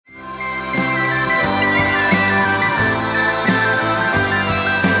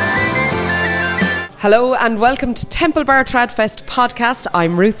Hello and welcome to Temple Bar Tradfest podcast.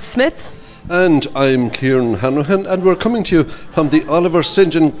 I'm Ruth Smith. And I'm Kieran Hanrahan, and we're coming to you from the Oliver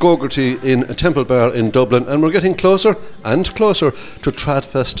St. John Gogarty in Temple Bar in Dublin, and we're getting closer and closer to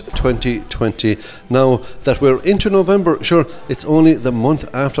Tradfest 2020. Now that we're into November, sure, it's only the month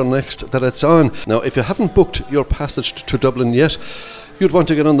after next that it's on. Now, if you haven't booked your passage to Dublin yet, you'd want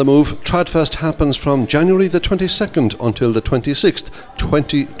to get on the move. Tradfest happens from January the 22nd until the 26th,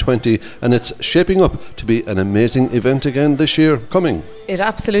 2020, and it's shaping up to be an amazing event again this year coming. It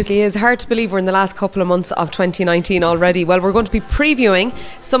absolutely is. Hard to believe we're in the last couple of months of 2019 already. Well, we're going to be previewing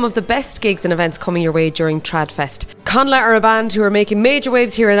some of the best gigs and events coming your way during Tradfest. Conla are a band who are making major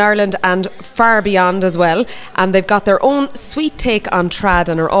waves here in Ireland and far beyond as well, and they've got their own sweet take on trad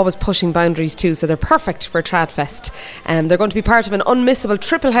and are always pushing boundaries too, so they're perfect for Tradfest. They're going to be part of an unmissable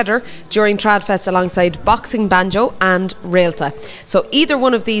triple header during Tradfest alongside Boxing Banjo and Railtha. So either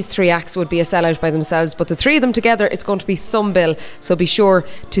one of these three acts would be a sellout by themselves, but the three of them together, it's going to be some bill, so be sure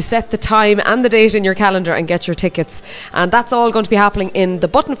to set the time and the date in your calendar and get your tickets. And that's all going to be happening in the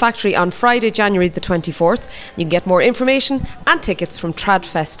Button Factory on Friday, January the 24th. You can get more information and tickets from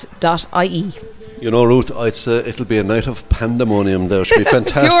tradfest.ie. You know, Ruth, I'd say it'll be a night of pandemonium there. It'll be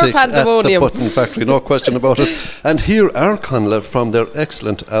fantastic Pure pandemonium. at the Button Factory, no question about it. And here are Conla from their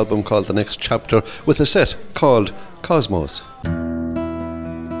excellent album called The Next Chapter with a set called Cosmos.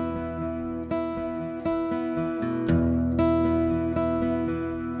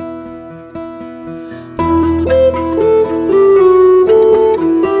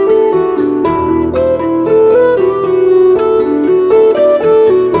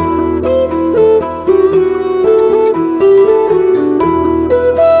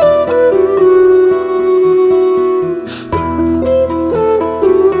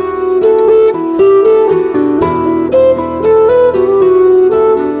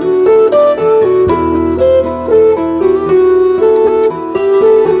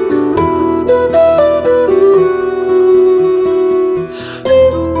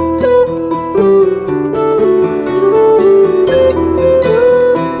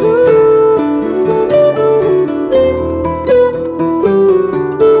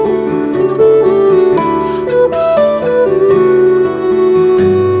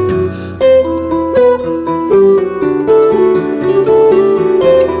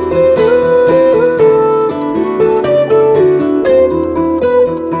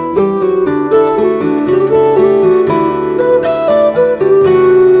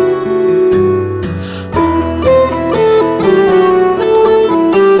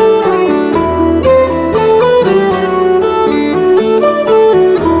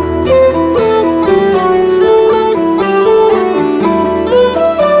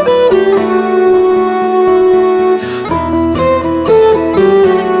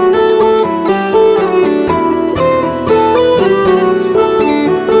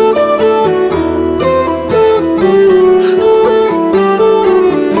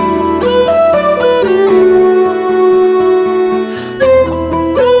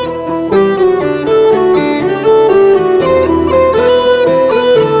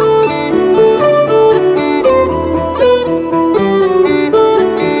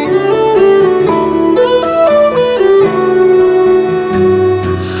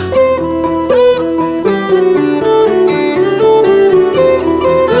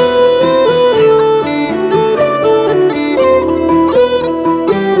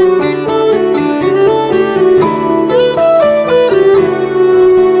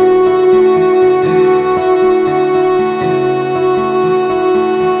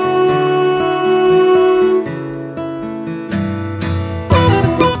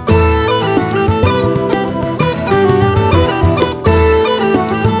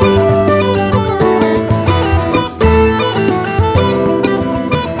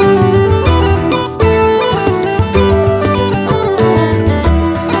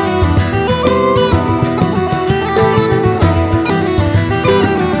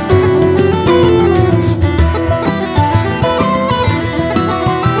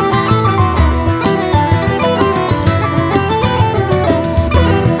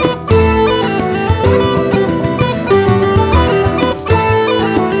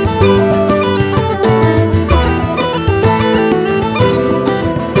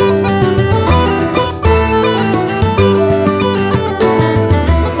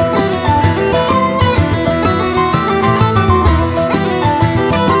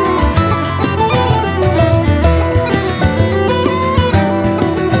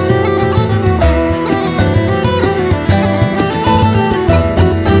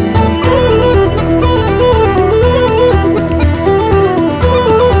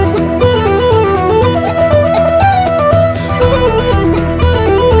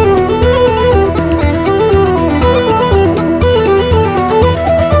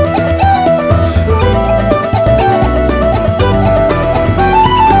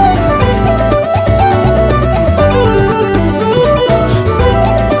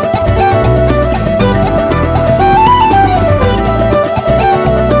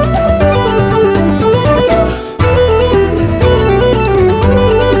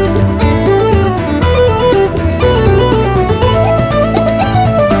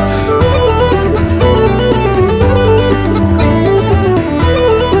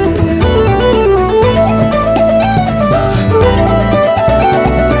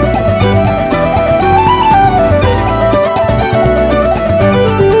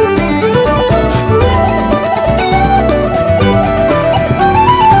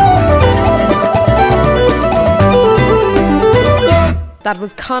 That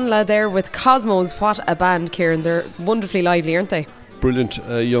was Conla there with Cosmos. What a band, Kieran. They're wonderfully lively, aren't they? Brilliant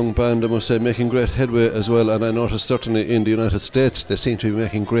young band, I must say, making great headway as well. And I noticed certainly in the United States they seem to be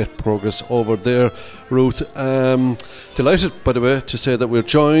making great progress over there. Ruth, delighted, by the way, to say that we're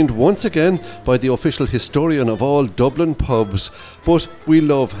joined once again by the official historian of all Dublin pubs. But we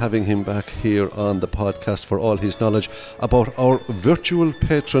love having him back here on the podcast for all his knowledge about our virtual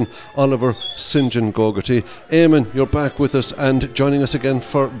patron, Oliver St. John Gogarty. Eamon, you're back with us and joining us again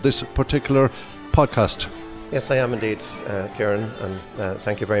for this particular podcast. Yes, I am indeed, Kieran, and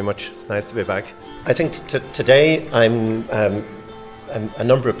thank you very much. It's nice to be back. I think today a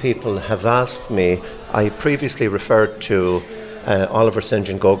number of people have asked me. I previously referred to Oliver St.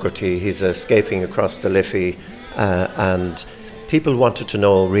 John Gogarty. He's escaping across the Liffey, and people wanted to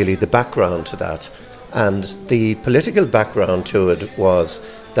know really the background to that. And the political background to it was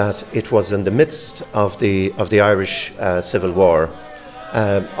that it was in the midst of the Irish Civil War.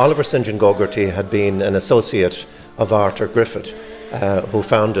 Oliver St. John Gogarty had been an associate of Arthur Griffith, who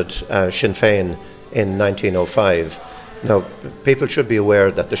founded Sinn Féin in 1905. Now, people should be aware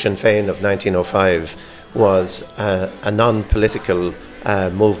that the Sinn Féin of 1905 was a non-political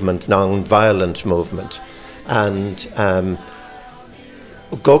movement, non-violent movement. And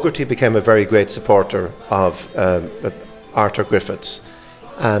Gogarty became a very great supporter of Arthur Griffith's,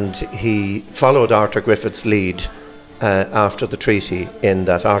 and he followed Arthur Griffith's lead after the treaty, in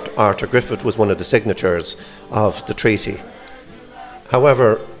that Arthur Griffith was one of the signatories of the treaty.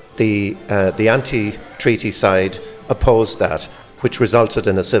 However, the anti-treaty side opposed that, which resulted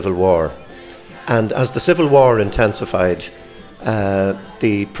in a civil war. And as the civil war intensified,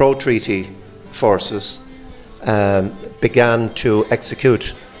 the pro-treaty forces began to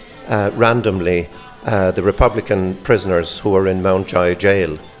execute randomly the Republican prisoners who were in Mountjoy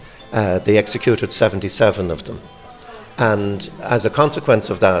jail. They executed 77 of them. And as a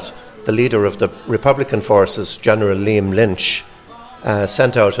consequence of that, the leader of the Republican forces, General Liam Lynch,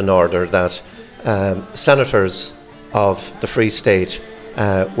 sent out an order that senators of the Free State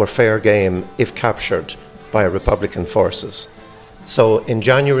were fair game if captured by Republican forces. So in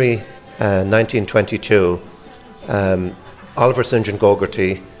January 1922, Oliver St. John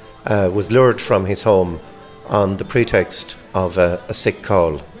Gogarty was lured from his home on the pretext of a sick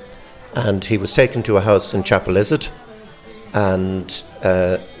call. And he was taken to a house in Chapel Izard, and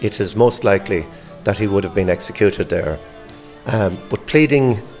it is most likely that he would have been executed there. But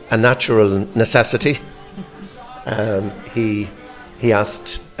pleading a natural necessity, he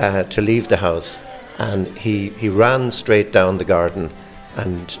asked to leave the house, and he ran straight down the garden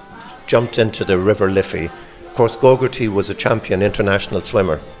and jumped into the River Liffey. Of course, Gogarty was a champion international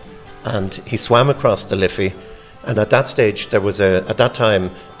swimmer, and he swam across the Liffey. And at that stage, there was a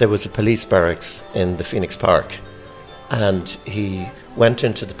police barracks in the Phoenix Park. And he went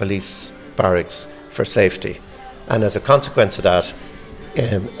into the police barracks for safety. And as a consequence of that,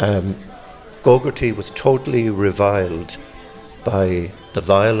 Gogarty was totally reviled by the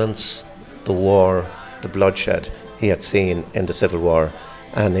violence, the war, the bloodshed he had seen in the Civil War.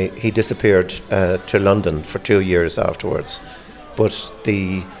 And he disappeared to London for 2 years afterwards. But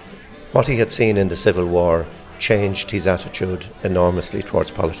what he had seen in the Civil War changed his attitude enormously towards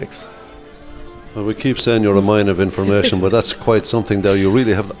politics. Well, we keep saying you're a mine of information, but that's quite something there. You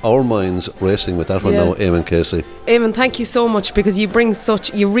really have our minds racing with that one now, Eamon Casey. Eamon, thank you so much, because you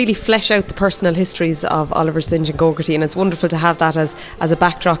really flesh out the personal histories of Oliver St. John Gogarty, and it's wonderful to have that as a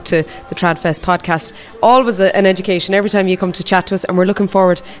backdrop to the Tradfest podcast. Always an education every time you come to chat to us, and we're looking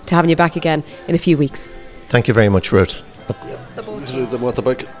forward to having you back again in a few weeks. Thank you very much, Ruth.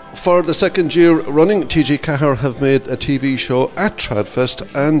 For the second year running, TG Cahir have made a TV show at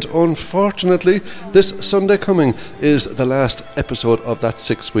Tradfest, and unfortunately this Sunday coming is the last episode of that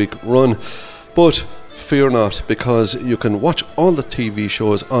 6-week run. But fear not, because you can watch all the TV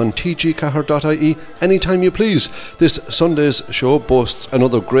shows on tgcahir.ie anytime you please. This Sunday's show boasts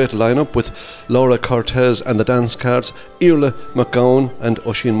another great lineup with Laura Cortez and the Dance Cards, Iarla McGowan and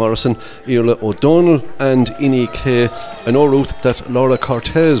Oisin Morrison, Iarla O'Donnell and Innie Kay. I know, Ruth, that Laura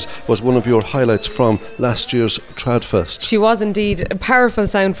Cortez was one of your highlights from last year's Tradfest. She was indeed. A powerful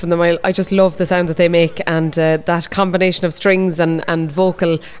sound from them. I just love the sound that they make, and that combination of strings and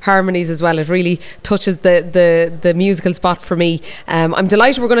vocal harmonies as well. It really touches the musical spot for me. I'm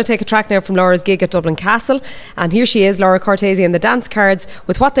delighted we're going to take a track now from Laura's gig at Dublin Castle, and here she is, Laura Cortez and the Dance Cards,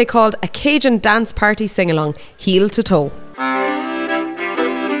 with what they called a Cajun dance party sing-along, Heel to Toe.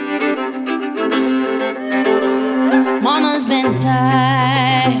 Mama's been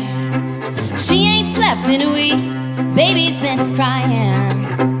tired, she ain't slept in a week, baby's been crying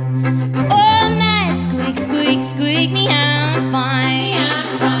all night, squeak, squeak, squeak me, I'm fine.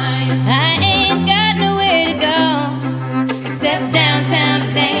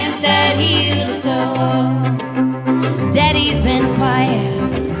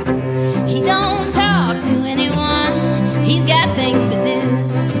 yeah. He don't talk to anyone. He's got things to do.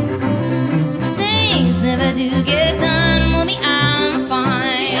 Things never do get done. Mommy, I'm fine.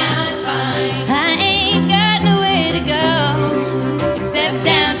 I ain't got nowhere to go except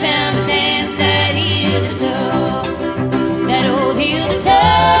downtown to dance that heel to toe. That old heel to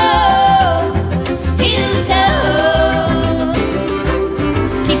toe. Heel to toe.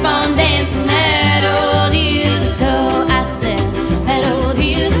 Keep on dancing that old heel to toe. I said that old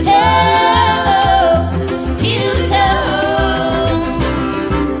heel to toe. Heel to toe.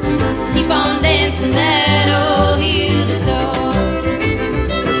 Keep on dancing that old heel to toe.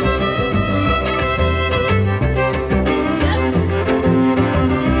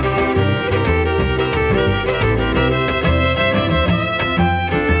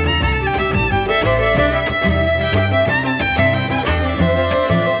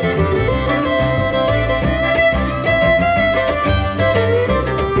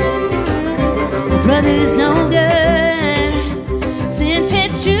 Brother's no good since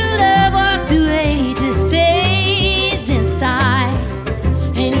his true love walked away. Just stays inside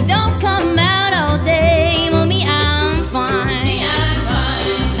and he don't come out all day. Mommy, I'm fine.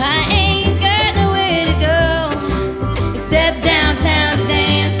 I ain't got nowhere to go except downtown to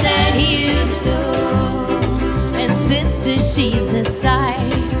dance that heel to toe. And sister, she's a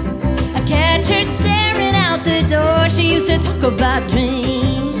sight. I catch her staring out the door. She used to talk about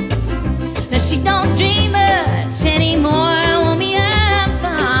dreams. Now she don't dream much anymore. Mommy, I'm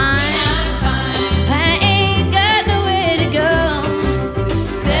fine. I ain't got nowhere to go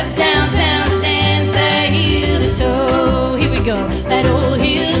except downtown to dance that heel to toe. Here we go, that old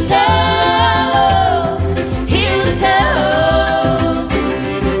heel to toe, heel to toe.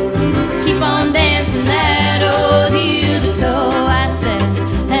 Keep on dancing that old heel to toe. I said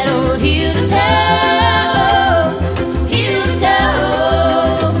that old heel to toe, heel to toe.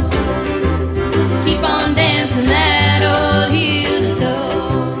 Keep on dancing that old heel to toe.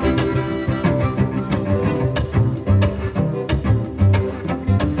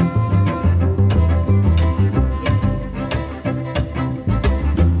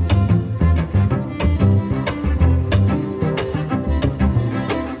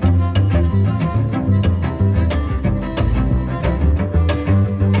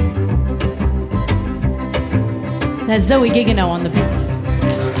 That's Zoe Gigano on the bass.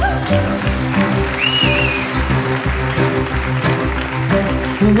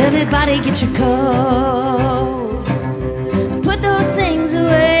 Well, everybody get your coat. Put those things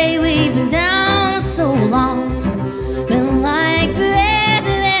away. We've been down so long. Been like forever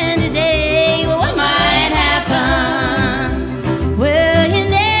and a day. Well, what might happen? Well, you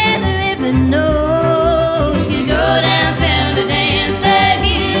never ever know. If you go downtown to dance that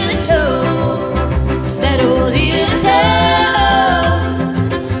heel to toe, that old heel to toe,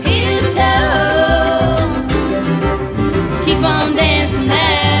 heel to toe. Keep on dancing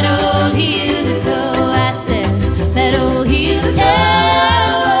that old heel to toe. I said that old heel to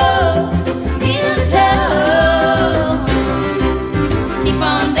toe, heel to toe. Keep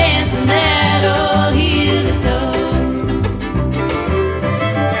on dancing that old heel to toe.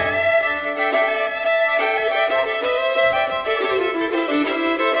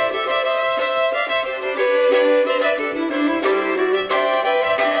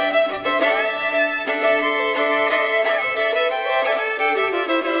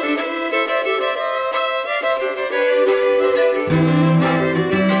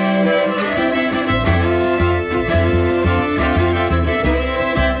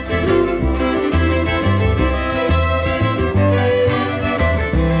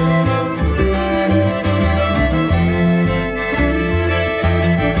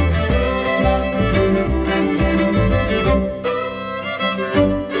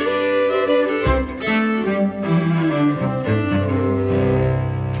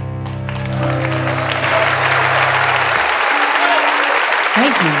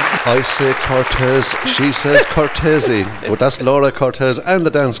 I say Cortez, she says Cortese. But that's Laura Cortez and the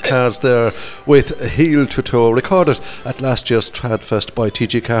dance cards there with Heel to Toe, recorded at last year's Tradfest by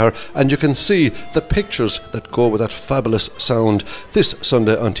TG Carr. And you can see the pictures that go with that fabulous sound this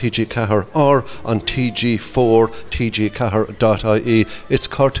Sunday on TG Carr or on TG4, tgcarr.ie. It's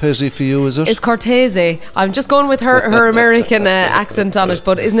Cortese for you, is it? It's Cortese. I'm just going with her American accent on it,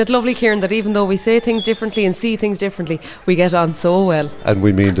 but isn't it lovely, Kieran, that even though we say things differently and see things differently, we get on so well. And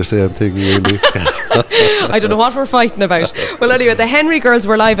we mean the same thing, really. I don't know what we're fighting about. Well, anyway, the Henry Girls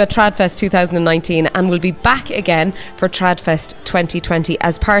were live at Tradfest 2019 and will be back again for Tradfest 2020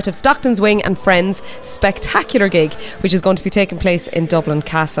 as part of Stockton's Wing and Friends spectacular gig, which is going to be taking place in Dublin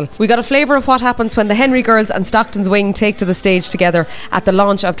Castle. We got a flavour of what happens when the Henry Girls and Stockton's Wing take to the stage together at the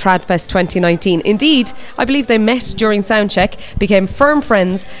launch of Tradfest 2019. Indeed, I believe they met during soundcheck, became firm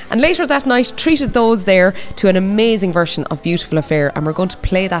friends, and later that night treated those there to an amazing version of Beautiful Affair, and we're going to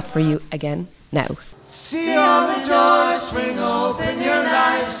play that for you again now. See all the doors swing open, your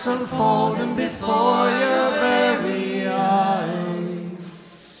life's unfolding before your very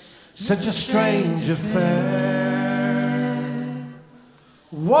eyes. Such a strange affair.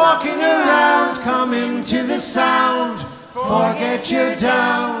 Walking around, coming to the sound. Forget you're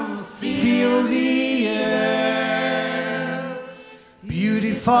down, feel the air.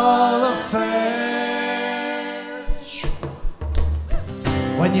 Beautiful affair.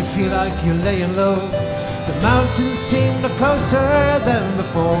 When you feel like you're laying low, the mountains seem no closer than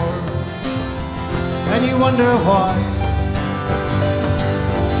before, and you wonder why.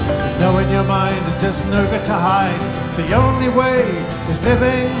 Know in your mind it does no good to hide. The only way is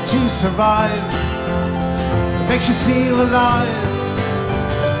living to survive. It makes you feel alive.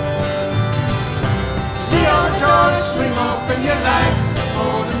 See all the doors swing open, your life's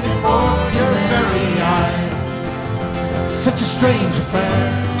unfolding before your very eyes. Such a strange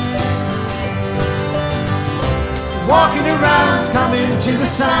affair. Walking around, coming to the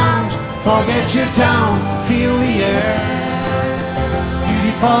sound. Forget you're down, feel the air.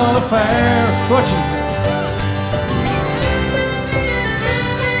 Beautiful affair. Watch it.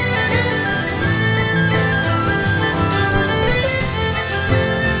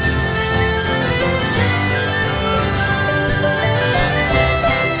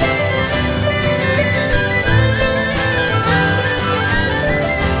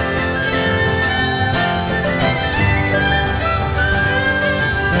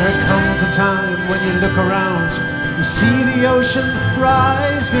 Time when you look around, you see the ocean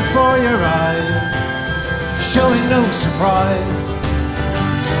rise before your eyes, showing no surprise.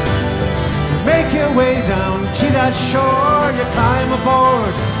 You make your way down to that shore, you climb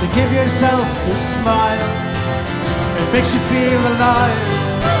aboard to give yourself this smile. It makes you feel alive.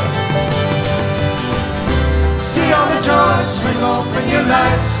 See all the doors swing open, your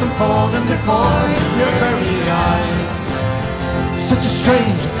life's unfolding before your very eyes. Such a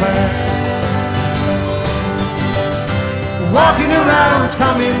strange affair. Walking around,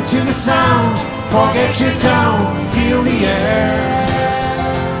 coming to the sound. Forget you're down, feel the air.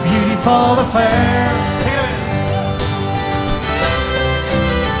 Beautiful affair.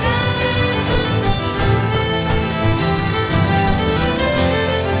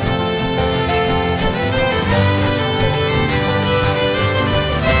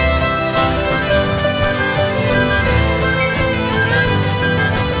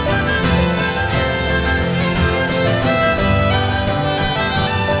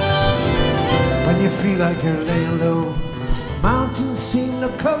 You feel like you're laying low, mountains seem no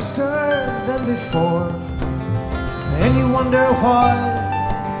closer than before, and you wonder why.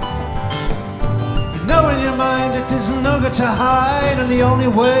 You know in your mind it is no good to hide, and the only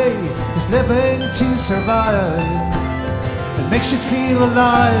way is living to survive. It makes you feel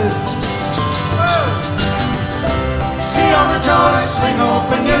alive. See all the doors swing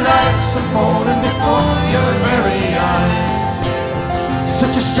open, your life's unfolding before your very eyes.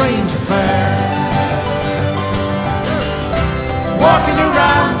 Such a strange affair. Walking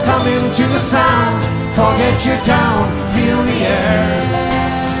around, coming to the sound. Forget you're down, feel the air.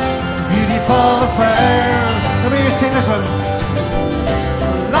 Beautiful affair. Let me hear you sing this one.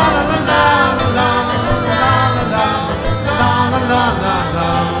 La la la la la la la la la la la la la la la la la la.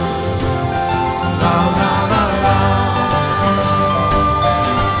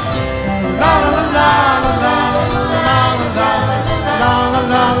 La la la la la la la la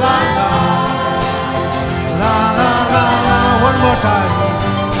la la la. One more time.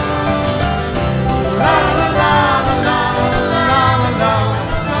 La la la la la la la la la la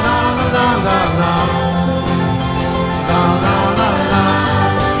la la la la la.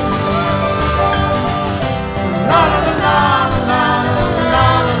 La la la la la la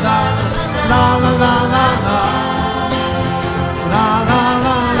la la la la la. La la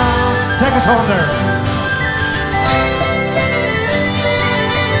la la. Take us home there.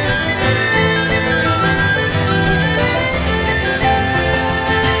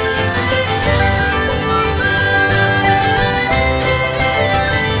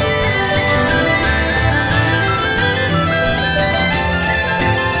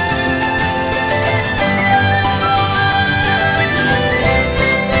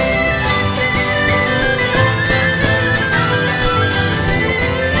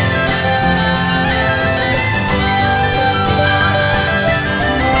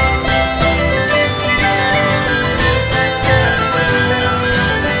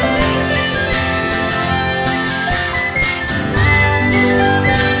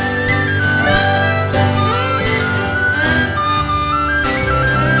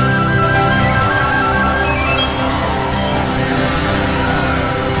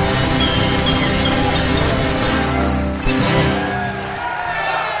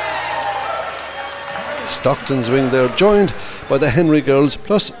 Stockton's Wing there, joined by the Henry Girls,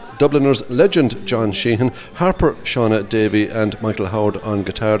 plus Dubliners legend John Sheehan, Harper, Shauna Davey and Michael Howard on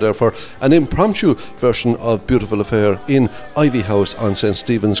guitar there for an impromptu version of Beautiful Affair in Ivy House on St.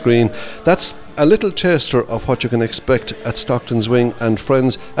 Stephen's Green. That's a little taster of what you can expect at Stockton's Wing and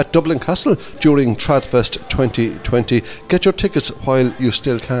Friends at Dublin Castle during Tradfest 2020. Get your tickets while you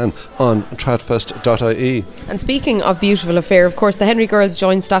still can on tradfest.ie. And speaking of Beautiful Affair, of course, the Henry Girls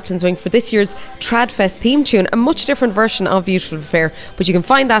joined Stockton's Wing for this year's Tradfest theme tune, a much different version of Beautiful Affair, but you can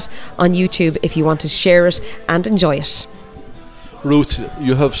find that on YouTube if you want to share it and enjoy it. Ruth,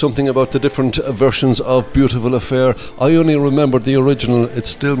 you have something about the different versions of Beautiful Affair. I only remember the original. It's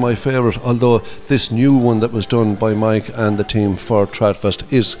still my favourite, although this new one that was done by Mike and the team for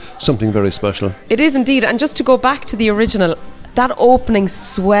Tradfest is something very special. It is indeed, and just to go back to the original, that opening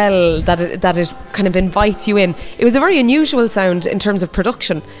swell that it kind of invites you in, it was a very unusual sound in terms of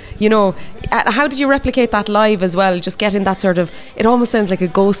production. You know, how did you replicate that live as well? Just getting that sort of, it almost sounds like a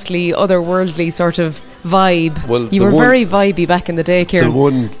ghostly, otherworldly sort of vibe. Well, you were very vibey back in the day, Kieran. The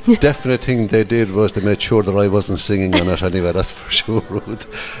one definite thing they did was they made sure that I wasn't singing on it anyway, that's for sure,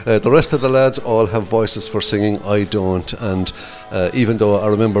 Ruth. The rest of the lads all have voices for singing, I don't, and even though I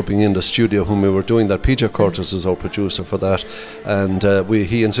remember being in the studio when we were doing that, PJ Curtis is our producer for that, and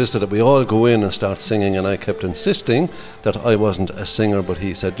he insisted that we all go in and start singing, and I kept insisting that I wasn't a singer, but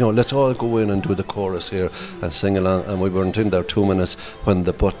he said, no, let's all go in and do the chorus here and sing along, and we weren't in there 2 minutes when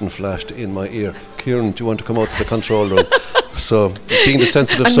the button flashed in my ear. Kieran, do you want to come out to the control room? So, being the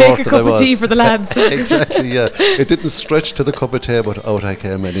sensitive and sort make a that I was. cup of tea for the lads. Exactly, yeah. It didn't stretch to the cup of tea, but out I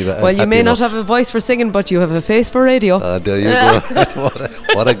came anyway. Well, you may not have a voice for singing, but you have a face for radio. There you go.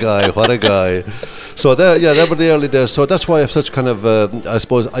 what a guy. So they were the early days. So that's why I have such kind of, I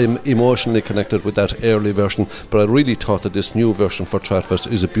suppose I'm emotionally connected with that early version, but I really thought that this new version for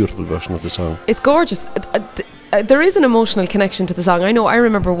Tradfest is a beautiful version of the song. It's gorgeous. There is an emotional connection to the song. I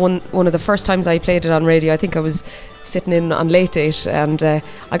remember one of the first times I played it on radio. I think I was sitting in on Late Date, and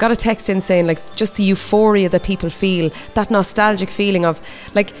I got a text in saying, like, just the euphoria that people feel, that nostalgic feeling of,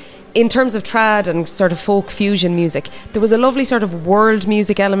 like, in terms of trad and sort of folk fusion music, there was a lovely sort of world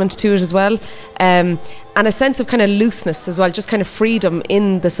music element to it as well, and a sense of kind of looseness as well, just kind of freedom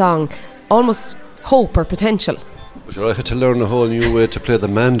in the song, almost hope or potential. Sure, I had to learn a whole new way to play the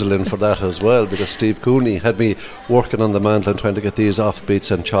mandolin for that as well, because Steve Cooney had me working on the mandolin trying to get these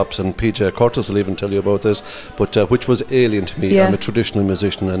offbeats and chops, and PJ Curtis will even tell you about this, but which was alien to me. Yeah. I'm a traditional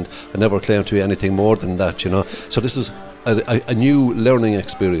musician and I never claimed to be anything more than that, you know. So this is a new learning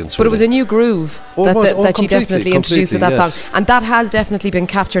experience. But really. It was a new groove that you definitely introduced with that song, and that has definitely been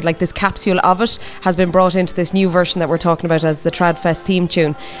captured. Like, this capsule of it has been brought into this new version that we're talking about as the Tradfest theme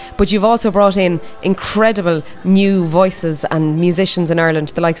tune. But you've also brought in incredible new voices and musicians in Ireland,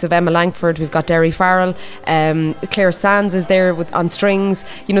 the likes of Emma Langford. We've got Derry Farrell, Claire Sands is there on strings.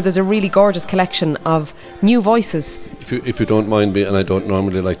 You know, there's a really gorgeous collection of new voices. If you don't mind me, and I don't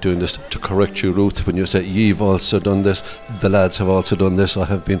normally like doing this, to correct you, Ruth, when you say you've also done this, the lads have also done this. I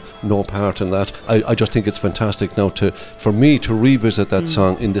have been no part in that. I just think it's fantastic now for me to revisit that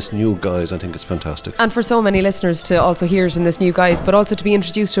song in this new guise. I think it's fantastic. And for so many listeners to also hear it in this new guise, but also to be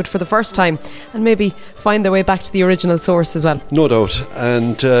introduced to it for the first time and maybe find their way back to the original source as well. No doubt.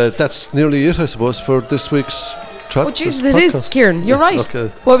 And that's nearly it, I suppose, for this week's Oh Jesus, it is, Kieran. You're right.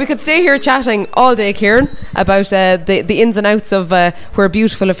 Okay. Well, we could stay here chatting all day, Kieran, about the ins and outs of where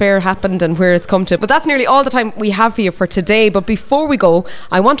Beautiful Affair happened and where it's come to. But that's nearly all the time we have for you for today. But before we go,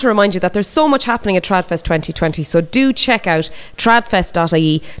 I want to remind you that there's so much happening at Tradfest 2020. So do check out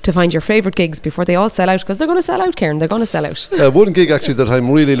tradfest.ie to find your favourite gigs before they all sell out, because they're going to sell out, Kieran. They're going to sell out. One gig actually that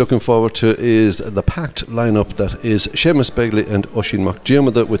I'm really looking forward to is the packed lineup that is Seamus Begley and Oisin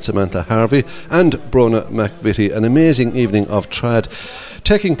McDiarmid with Samantha Harvey and Brona McVitie. An amazing evening of trad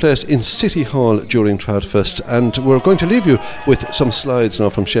taking place in City Hall during Tradfest, and we're going to leave you with some slides now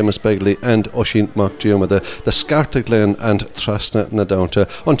from Seamus Begley and Oisin McDiarmid, the Scarta Glen and Trasna na Downta.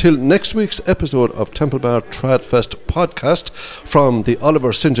 Until next week's episode of Templebar Tradfest podcast from the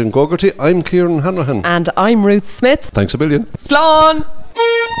Oliver St. John Gogarty, I'm Kieran Hanrahan. And I'm Ruth Smith. Thanks a billion. Slán!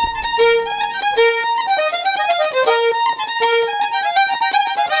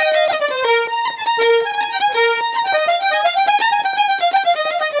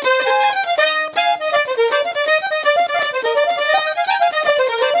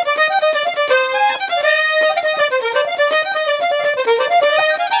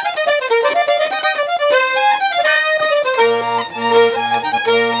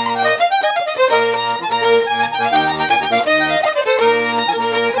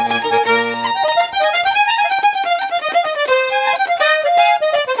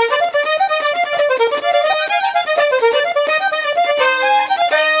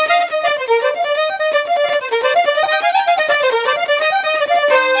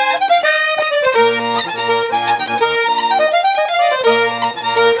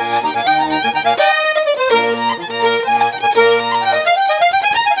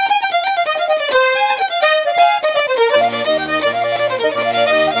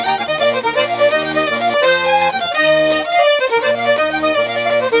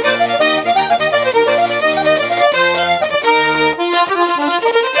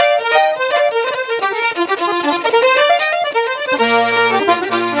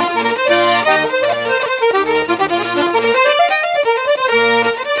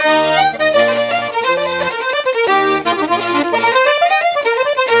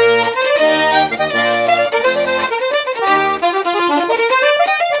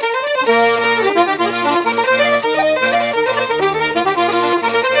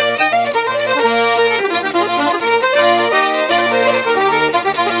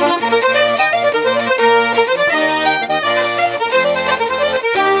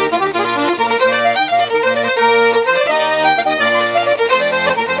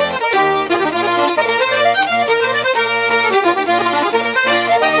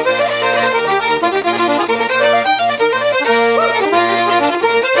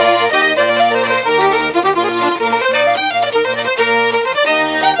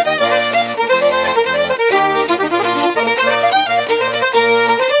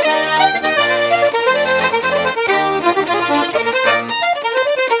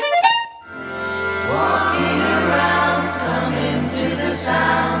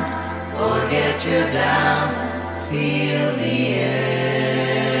 you down, feel